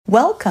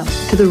Welcome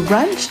to the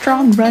Run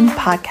Strong Run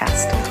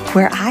podcast,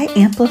 where I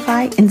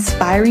amplify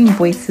inspiring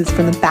voices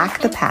from the back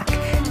of the pack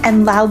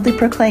and loudly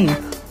proclaim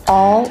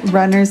all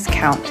runners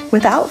count.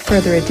 Without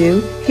further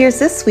ado, here's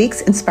this week's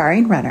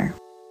inspiring runner.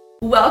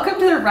 Welcome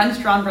to the Run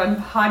Strong Run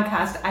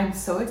podcast. I'm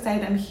so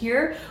excited. I'm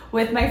here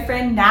with my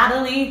friend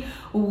Natalie.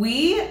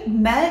 We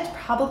met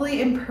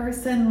probably in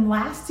person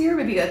last year,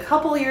 maybe a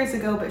couple years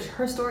ago, but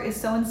her story is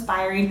so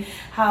inspiring.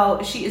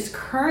 How she is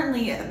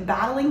currently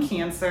battling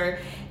cancer,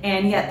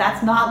 and yet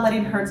that's not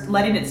letting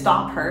it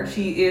stop her.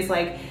 She is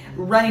like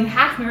running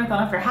half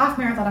marathon after half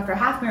marathon after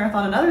half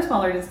marathon and other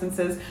smaller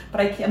distances.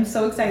 But I'm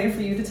so excited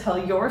for you to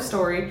tell your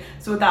story.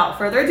 So without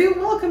further ado,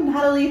 welcome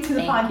Natalie to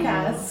the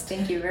podcast.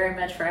 Thank you very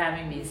much for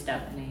having me,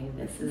 Stephanie.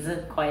 This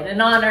is quite an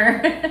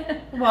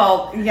honor.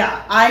 Well,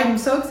 yeah, I'm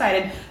so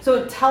excited.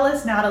 So tell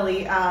us,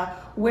 Natalie,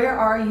 where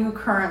are you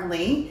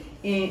currently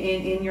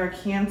in your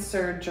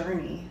cancer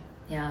journey?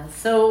 Yeah,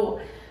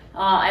 so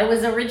I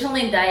was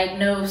originally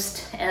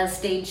diagnosed as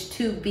stage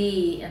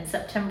 2B in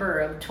September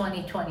of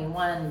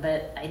 2021,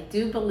 but I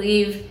do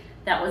believe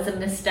that was a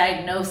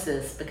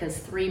misdiagnosis because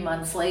 3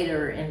 months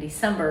later in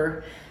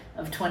December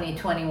of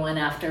 2021,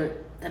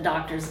 after the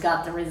doctors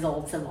got the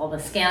results of all the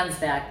scans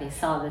back, they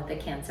saw that the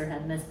cancer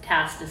had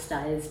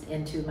metastasized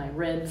into my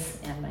ribs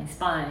and my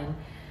spine.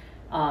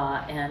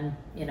 And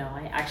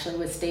I actually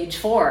was stage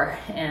 4,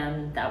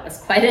 and that was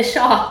quite a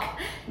shock,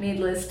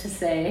 needless to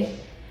say.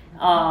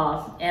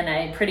 And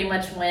I pretty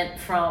much went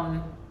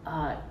from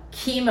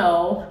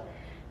chemo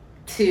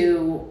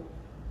to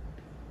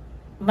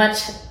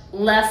much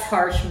less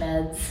harsh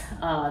meds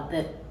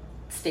that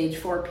stage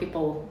 4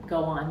 people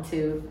go on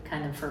to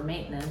kind of for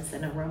maintenance,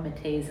 an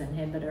aromatase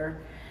inhibitor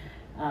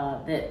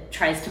that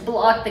tries to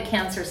block the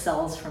cancer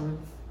cells from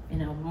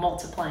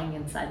multiplying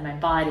inside my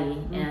body.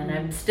 Mm-hmm. And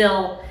I'm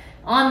still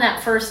on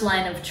that first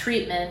line of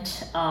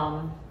treatment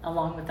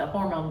along with the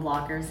hormone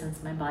blocker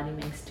since my body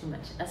makes too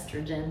much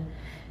estrogen.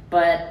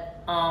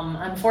 But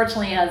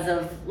unfortunately, as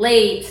of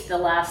late, the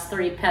last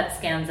 3 PET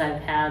scans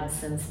I've had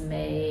since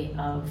May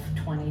of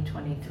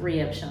 2023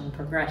 have shown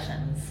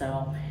progression.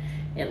 So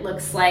it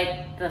looks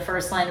like the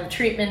first line of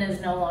treatment is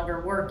no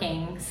longer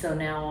working. So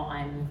now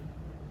I'm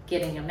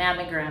getting a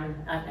mammogram.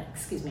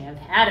 I've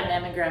had a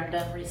mammogram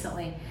done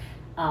recently.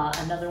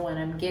 Another one,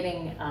 I'm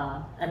getting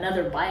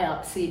another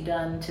biopsy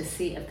done to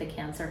see if the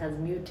cancer has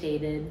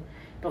mutated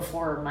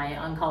before my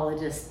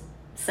oncologist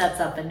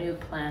sets up a new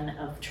plan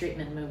of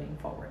treatment moving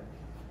forward.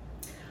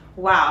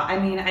 Wow, I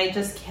mean, I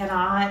just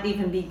cannot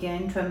even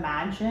begin to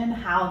imagine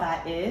how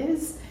that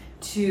is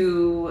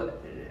to,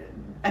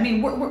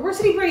 we're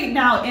sitting right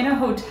now in a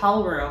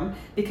hotel room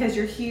because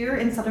you're here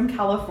in Southern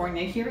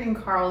California, here in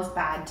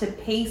Carlsbad, to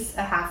pace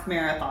a half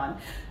marathon.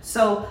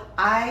 So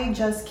I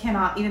just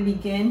cannot even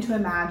begin to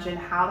imagine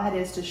how that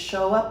is to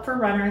show up for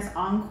runners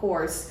on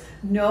course,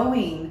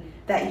 knowing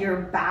that you're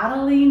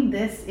battling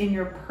this in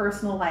your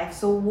personal life.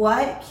 So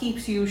what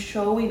keeps you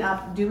showing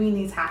up, doing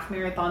these half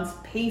marathons,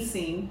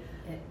 pacing?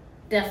 It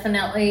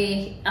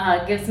definitely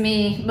gives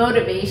me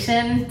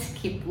motivation to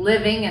keep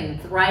living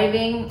and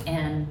thriving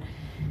and,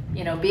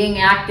 being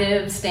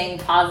active, staying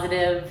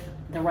positive.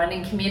 The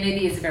running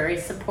community is very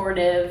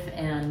supportive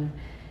and,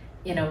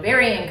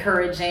 very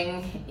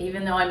encouraging,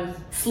 even though I'm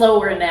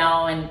slower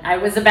now. And I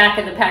was a back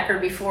of the packer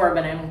before,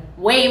 but I'm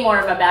way more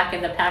of a back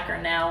of the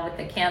packer now with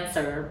the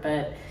cancer.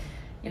 But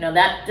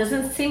that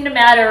doesn't seem to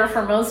matter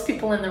for most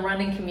people in the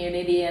running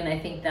community, and I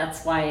think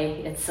that's why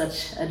it's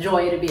such a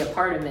joy to be a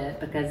part of it,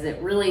 because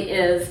it really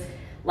is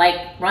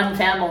like run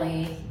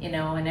family,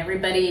 and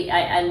everybody,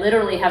 I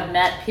literally have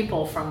met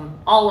people from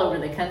all over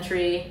the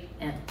country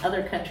and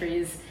other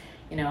countries,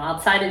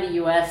 outside of the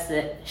US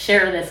that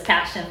share this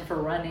passion for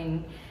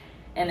running,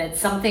 and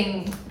it's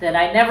something that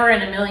I never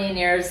in a million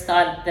years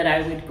thought that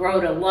I would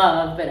grow to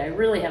love, but I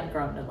really have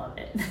grown to love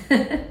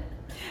it.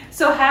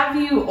 So have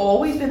you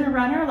always been a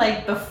runner?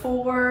 Like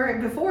before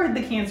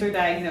the cancer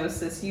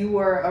diagnosis, you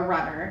were a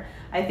runner.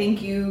 I think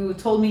you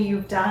told me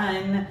you've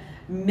done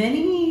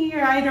many,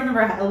 I don't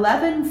remember,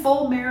 11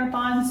 full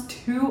marathons,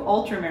 2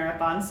 ultra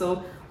marathons.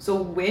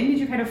 So when did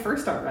you kind of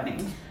first start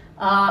running?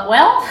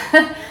 Well,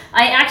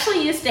 I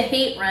actually used to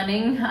hate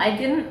running. I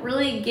didn't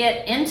really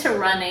get into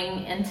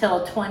running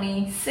until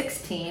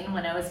 2016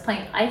 when I was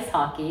playing ice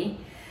hockey.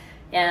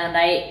 And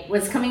I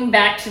was coming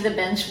back to the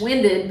bench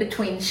winded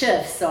between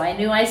shifts. So I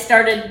knew I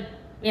started,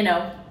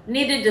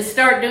 needed to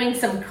start doing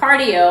some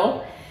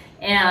cardio.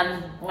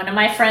 And one of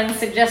my friends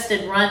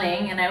suggested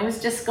running. And I was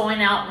just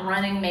going out and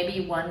running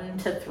maybe 1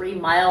 to 3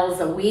 miles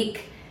a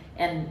week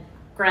and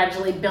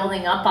gradually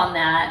building up on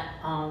that.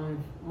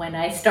 When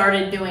I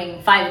started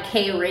doing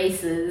 5K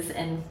races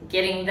and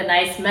getting the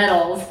nice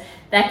medals,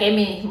 that gave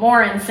me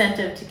more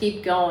incentive to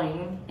keep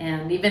going.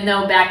 And even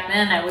though back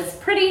then I was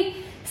pretty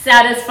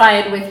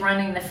satisfied with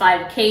running the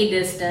 5K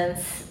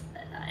distance,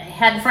 I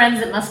had friends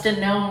that must have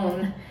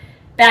known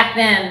back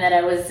then that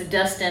I was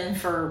destined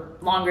for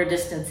longer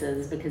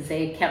distances because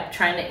they kept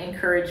trying to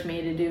encourage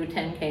me to do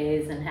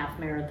 10Ks and half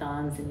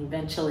marathons, and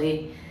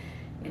eventually,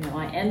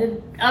 I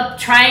ended up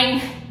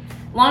trying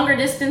longer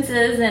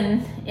distances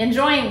and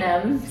enjoying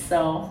them.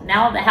 So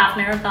now the half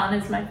marathon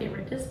is my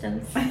favorite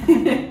distance.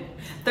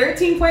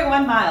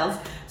 13.1 miles.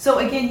 So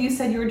again, you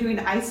said you were doing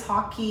ice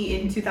hockey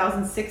in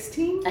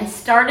 2016? I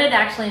started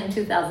actually in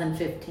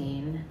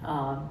 2015.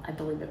 I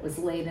believe it was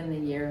late in the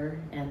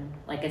year. And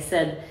like I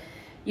said,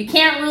 you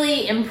can't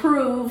really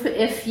improve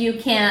if you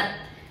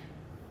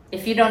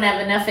don't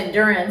have enough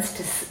endurance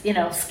to,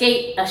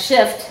 skate a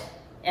shift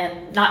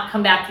and not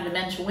come back to the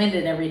bench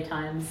winded every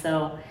time.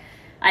 So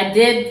I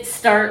did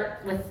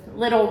start with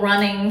little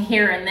running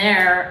here and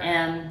there,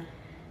 and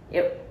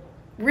it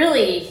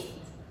really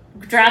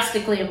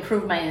drastically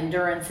improved my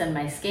endurance and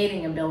my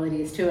skating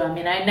abilities too. I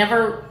mean, I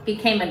never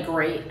became a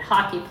great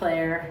hockey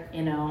player,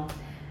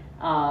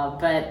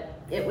 but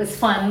it was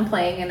fun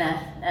playing in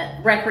a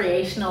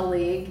recreational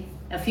league,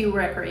 a few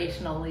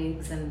recreational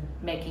leagues, and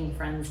making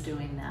friends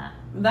doing that.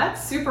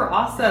 That's super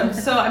awesome.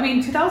 So,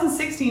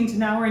 2016 to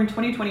now we're in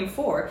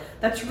 2024.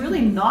 That's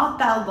really not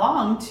that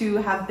long to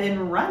have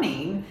been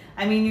running.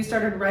 You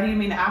started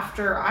running,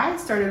 after I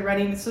started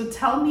running. So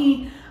tell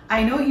me,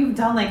 I know you've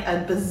done like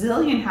a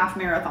bazillion half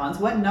marathons.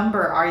 What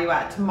number are you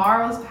at?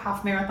 Tomorrow's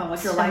half marathon,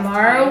 what's your lifetime?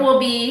 Tomorrow will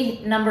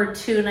be number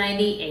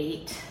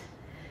 298.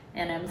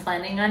 And I'm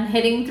planning on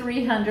hitting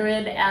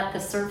 300 at the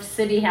Surf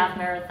City Half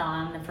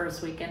Marathon the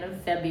first weekend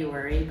of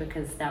February,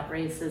 because that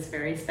race is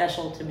very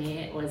special to me.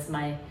 It was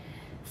my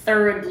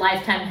third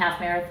lifetime half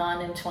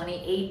marathon in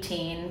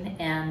 2018,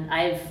 and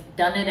I've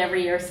done it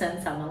every year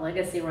since. I'm a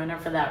legacy runner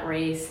for that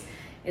race.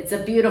 It's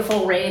a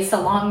beautiful race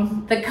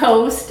along the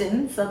coast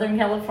in Southern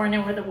California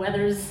where the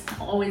weather's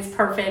always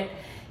perfect.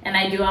 And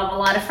I do have a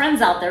lot of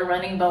friends out there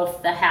running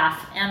both the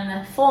half and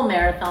the full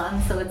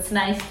marathon. So it's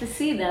nice to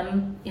see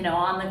them,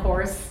 on the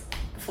course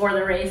before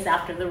the race,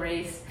 after the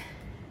race.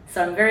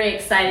 So I'm very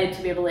excited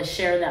to be able to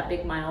share that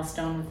big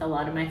milestone with a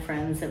lot of my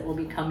friends that will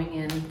be coming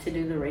in to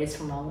do the race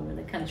from all over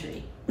the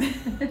country.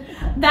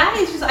 That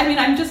is just,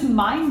 I'm just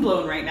mind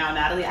blown right now,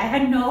 Natalie. I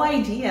had no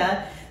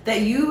idea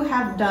that you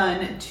have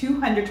done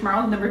 200,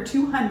 tomorrow number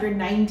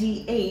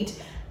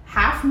 298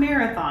 half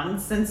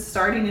marathons since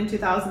starting in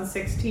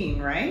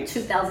 2016, right?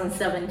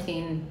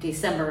 2017,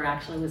 December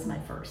actually was my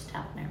first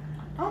half marathon.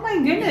 Oh my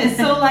goodness.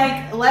 So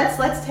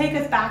let's take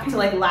us back to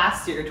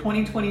last year,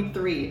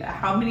 2023.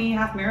 How many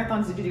half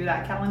marathons did you do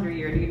that calendar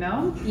year? Do you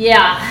know?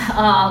 Yeah,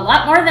 a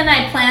lot more than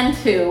I planned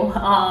to.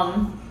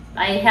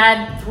 I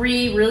had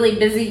 3 really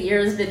busy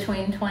years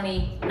between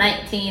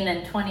 2019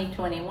 and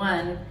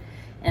 2021.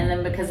 And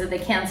then because of the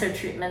cancer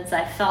treatments,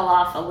 I fell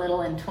off a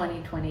little in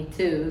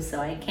 2022. So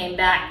I came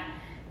back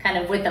kind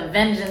of with a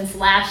vengeance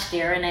last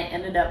year, and I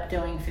ended up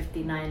doing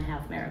 59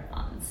 half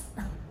marathons.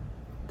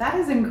 That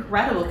is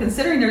incredible,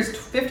 considering there's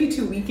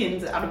 52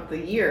 weekends out of the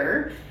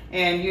year,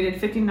 and you did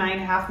 59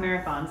 half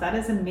marathons. That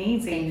is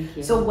amazing. Thank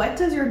you. So what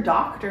does your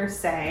doctor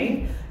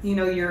say?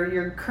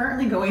 You're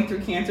currently going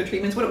through cancer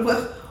treatments.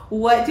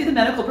 What do the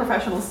medical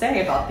professionals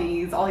say about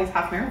all these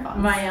half marathons?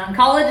 My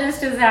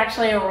oncologist is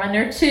actually a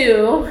runner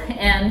too,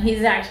 and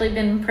he's actually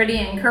been pretty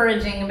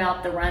encouraging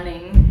about the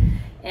running.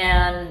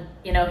 And,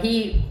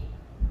 he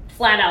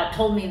flat out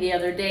told me the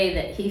other day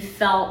that he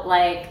felt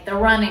like the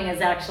running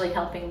is actually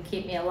helping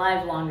keep me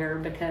alive longer,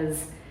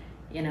 because,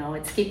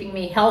 it's keeping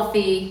me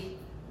healthy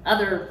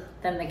other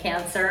than the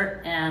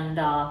cancer, and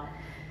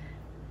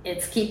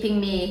it's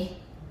keeping me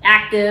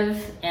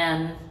active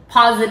and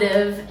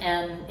positive,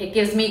 and it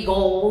gives me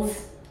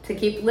goals to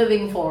keep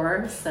living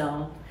for.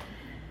 So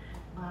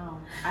wow,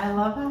 I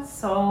love that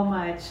so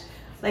much.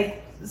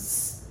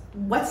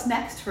 What's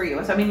next for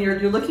you? So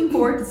you're looking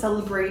forward to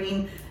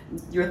celebrating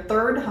your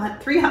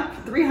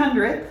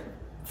 300th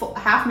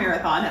half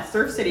marathon at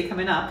Surf City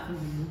coming up.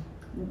 Mm-hmm.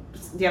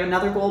 Do you have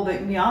another goal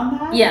beyond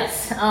that?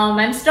 Yes,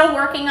 I'm still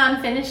working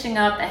on finishing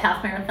up a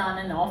half marathon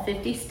in all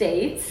 50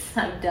 states.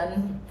 I've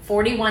done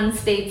 41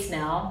 states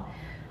now.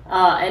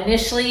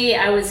 Initially,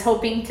 I was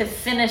hoping to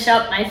finish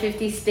up my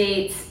 50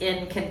 states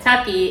in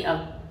Kentucky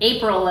of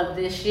April of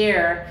this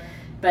year,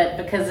 but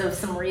because of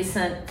some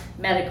recent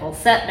medical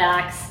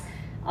setbacks,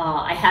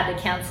 I had to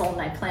cancel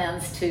my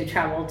plans to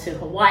travel to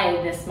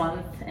Hawaii this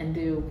month and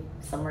do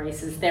some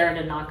races there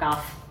to knock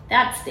off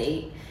that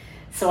state.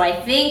 So I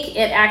think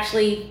it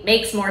actually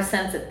makes more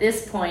sense at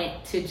this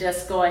point to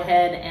just go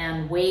ahead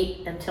and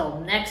wait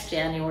until next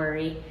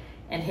January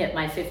and hit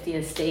my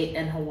 50th state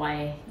in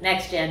Hawaii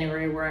next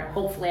January, where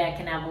hopefully I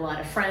can have a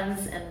lot of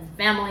friends and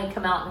family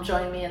come out and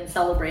join me and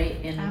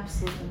celebrate in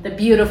the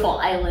beautiful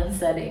island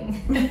setting.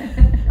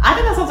 I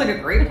think that sounds like a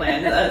great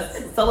plan.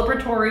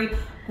 Celebratory,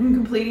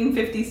 completing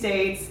 50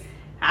 states.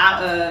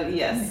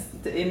 Yes,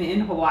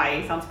 in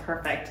Hawaii sounds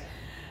perfect.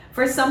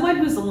 For someone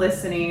who's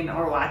listening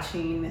or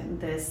watching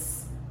this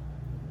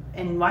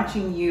and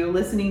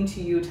listening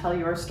to you tell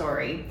your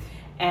story,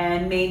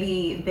 and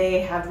maybe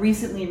they have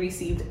recently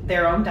received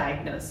their own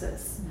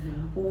diagnosis,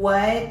 mm-hmm.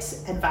 What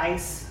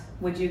advice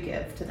would you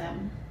give to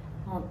them?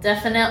 Well,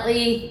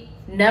 definitely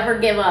never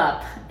give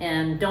up,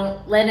 and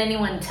don't let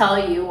anyone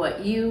tell you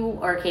what you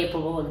are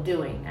capable of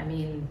doing.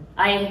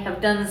 I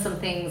have done some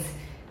things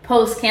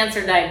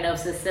post-cancer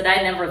diagnosis that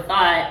I never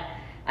thought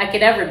I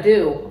could ever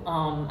do.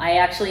 I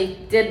actually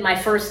did my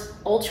first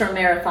ultra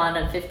marathon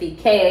of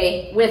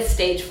 50K with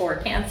stage 4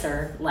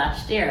 cancer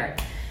last year.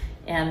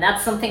 And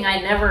that's something I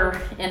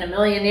never in a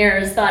million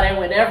years thought I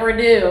would ever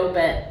do.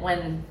 But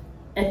when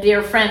a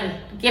dear friend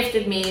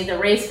gifted me the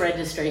race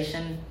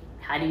registration,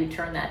 how do you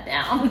turn that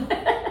down?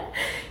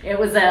 It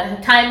was a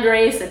timed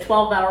race, a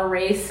 12-hour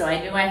race, so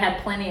I knew I had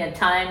plenty of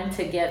time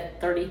to get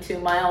 32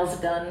 miles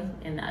done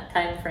in that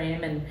time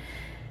frame. And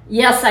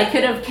yes, I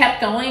could have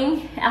kept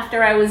going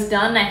after I was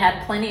done. I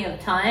had plenty of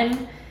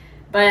time,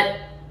 but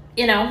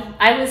you know,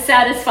 I was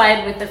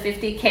satisfied with the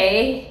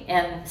 50K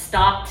and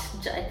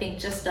stopped, I think,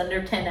 just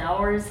under 10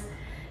 hours,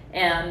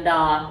 and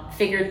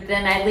figured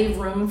then I'd leave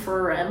room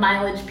for a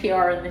mileage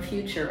PR in the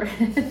future.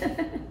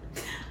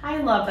 I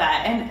love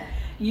that. And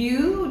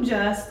you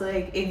just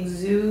like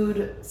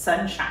exude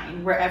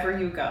sunshine wherever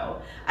you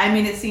go. I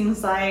mean, it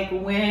seems like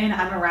when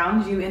I'm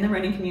around you in the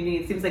running community,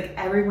 it seems like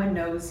everyone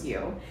knows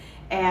you.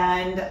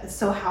 And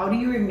so how do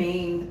you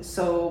remain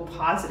so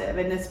positive?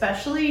 And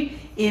especially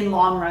in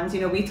long runs, you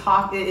know, we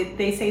talk,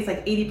 they say it's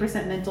like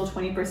 80% mental,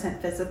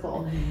 20%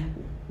 physical.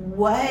 Mm-hmm.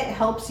 What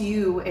helps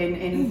you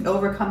in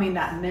overcoming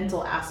that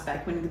mental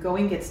aspect when the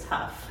going gets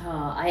tough?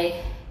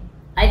 I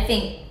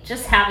think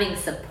just having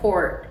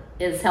support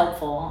is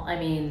helpful. I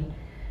mean,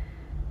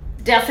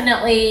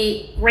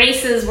 definitely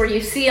races where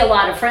you see a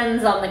lot of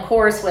friends on the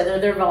course, whether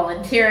they're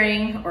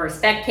volunteering or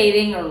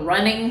spectating or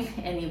running,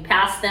 and you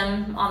pass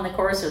them on the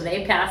course or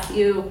they pass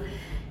you,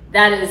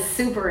 that is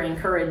super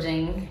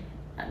encouraging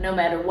no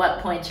matter what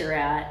point you're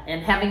at.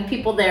 And having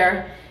people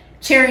there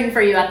cheering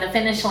for you at the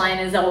finish line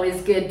is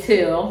always good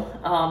too.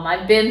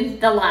 I've been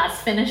the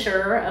last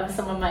finisher of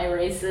some of my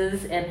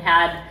races and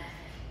had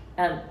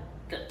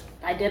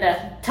I did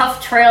a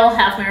tough trail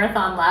half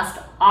marathon last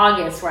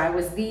August where I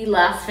was the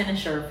last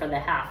finisher for the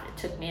half. It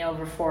took me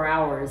over 4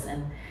 hours,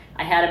 and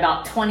I had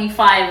about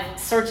 25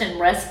 search and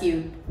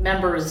rescue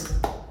members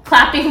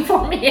clapping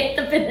for me at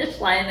the finish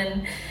line,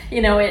 and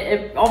you know,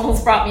 it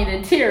almost brought me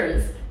to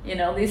tears. You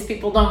know, these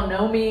people don't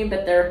know me,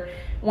 but they're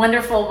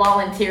wonderful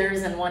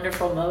volunteers and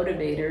wonderful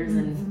motivators. Mm-hmm.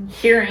 And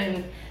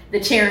hearing the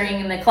cheering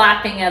and the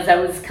clapping as I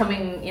was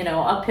coming, you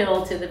know,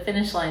 uphill to the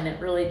finish line, it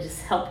really just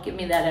helped give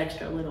me that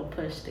extra little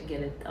push to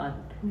get it done.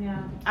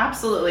 Yeah,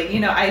 absolutely.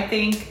 You know, I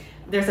think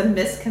there's a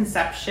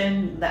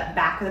misconception that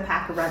back of the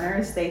pack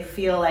runners, they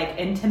feel like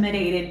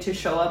intimidated to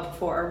show up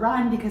for a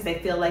run because they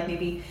feel like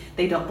maybe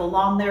they don't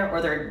belong there,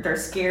 or they're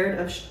scared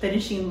of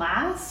finishing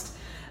last.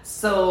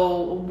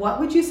 So what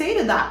would you say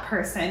to that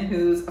person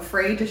who's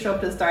afraid to show up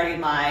to the starting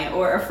line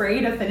or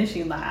afraid of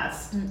finishing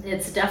last?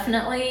 It's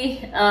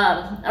definitely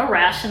a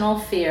rational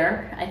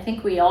fear. I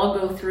think we all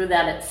go through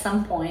that at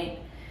some point.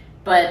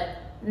 But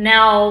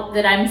now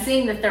that I'm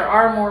seeing that there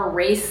are more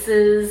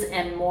races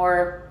and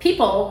more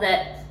people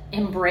that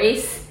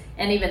embrace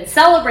and even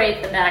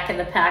celebrate the back of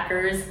the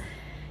packers,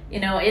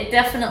 you know, it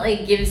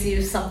definitely gives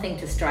you something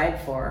to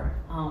strive for.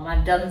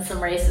 I've done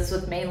some races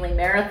with mainly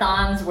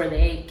marathons where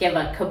they give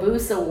a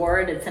caboose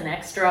award. It's an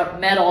extra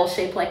medal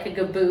shaped like a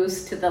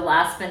caboose to the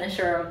last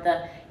finisher of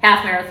the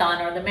half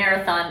marathon or the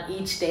marathon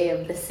each day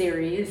of the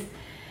series.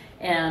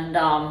 And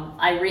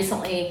I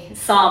recently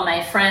saw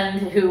my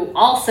friend who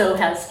also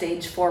has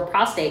stage 4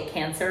 prostate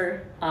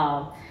cancer,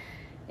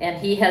 and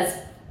he has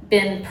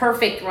been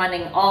perfect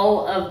running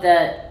all of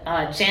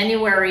the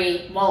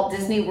January Walt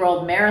Disney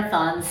World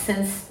marathons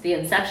since the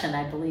inception,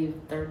 I believe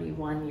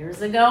 31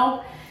 years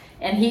ago.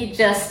 And he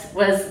just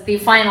was the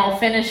final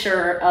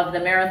finisher of the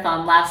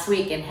marathon last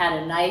week and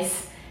had a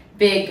nice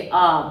big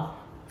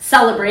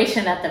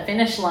celebration at the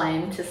finish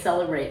line to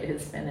celebrate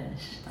his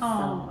finish.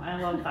 Oh, so. I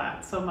love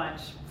that so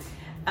much.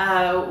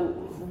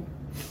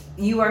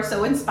 You are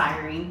so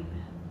inspiring,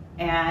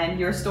 and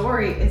your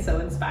story is so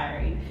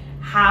inspiring.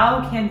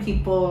 How can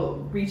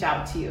people reach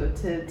out to you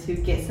to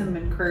get some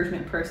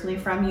encouragement personally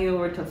from you,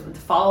 or to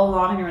follow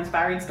along in your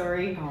inspiring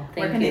story?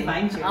 Where can they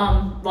find you?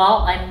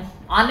 Well, I'm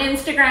on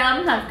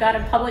Instagram. I've got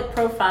a public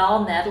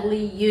profile,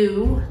 Natalie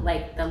U,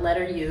 like the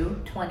letter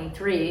U,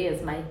 23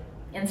 is my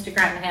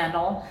Instagram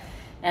handle.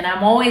 And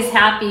I'm always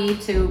happy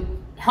to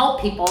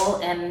help people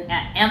and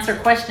answer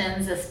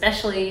questions,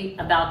 especially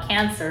about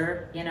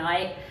cancer. You know,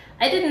 I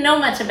didn't know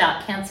much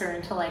about cancer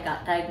until I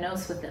got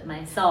diagnosed with it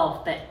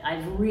myself, but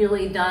I've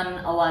really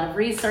done a lot of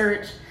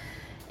research,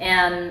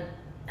 and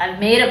I've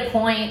made a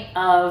point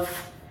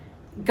of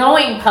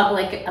going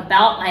public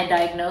about my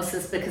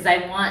diagnosis because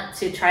I want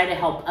to try to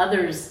help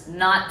others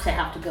not to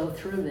have to go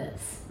through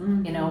this.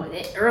 Mm-hmm. You know,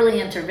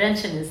 early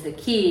intervention is the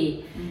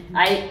key. Mm-hmm.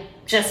 I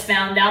just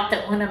found out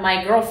that one of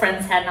my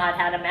girlfriends had not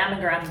had a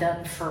mammogram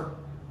done for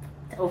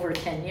over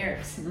 10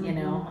 years, mm-hmm. you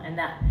know, and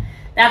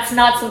that's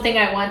not something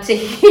I want to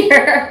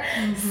hear.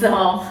 Mm-hmm. So,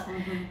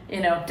 mm-hmm.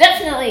 you know,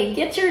 definitely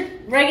get your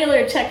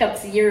regular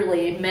checkups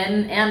yearly,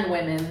 men and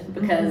women,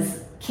 because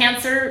mm-hmm.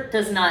 cancer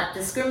does not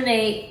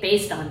discriminate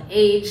based on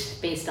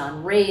age, based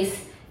on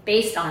race,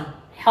 based on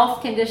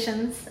health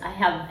conditions. I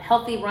have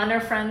healthy runner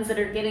friends that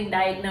are getting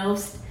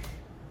diagnosed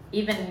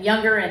even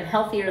younger and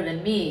healthier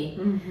than me,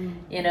 mm-hmm.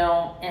 you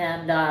know,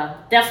 and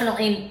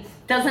definitely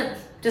doesn't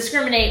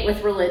discriminate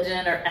with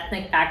religion or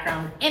ethnic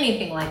background,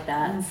 anything like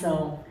that.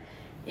 So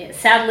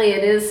sadly,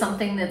 it is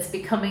something that's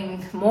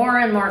becoming more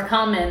and more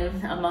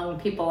common among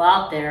people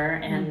out there.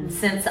 And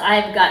since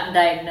I've gotten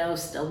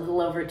diagnosed a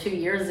little over 2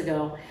 years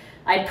ago,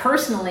 I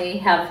personally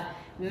have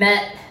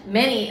met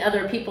many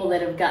other people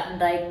that have gotten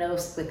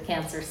diagnosed with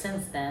cancer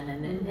since then.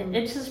 And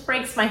it just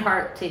breaks my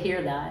heart to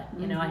hear that.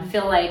 You know, I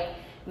feel like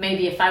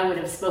maybe if I would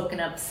have spoken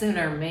up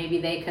sooner, maybe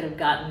they could have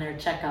gotten their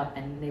checkup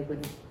and they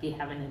wouldn't be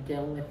having to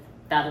deal with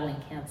battling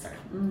cancer.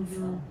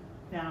 So.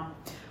 Yeah.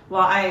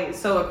 Well, I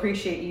so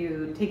appreciate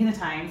you taking the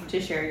time to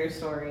share your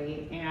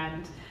story.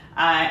 And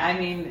I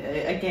mean,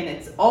 again,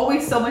 it's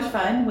always so much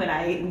fun when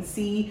I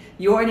see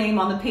your name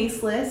on the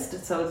PACE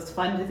list. So it's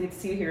fun to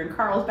see you here in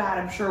Carlsbad.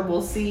 I'm sure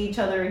we'll see each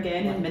other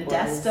again in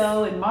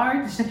Modesto in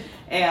March.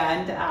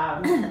 And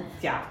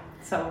yeah,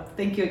 so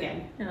thank you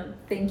again.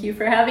 Thank you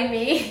for having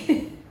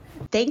me.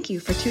 Thank you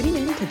for tuning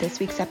in to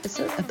this week's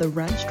episode of the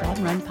Run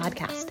Strong Run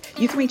podcast.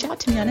 You can reach out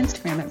to me on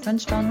Instagram at Run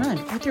Strong Run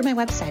or through my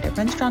website at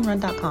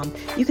runstrongrun.com.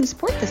 You can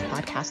support this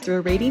podcast through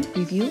a rating,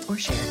 review, or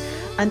share.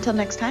 Until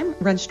next time,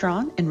 run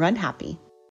strong and run happy.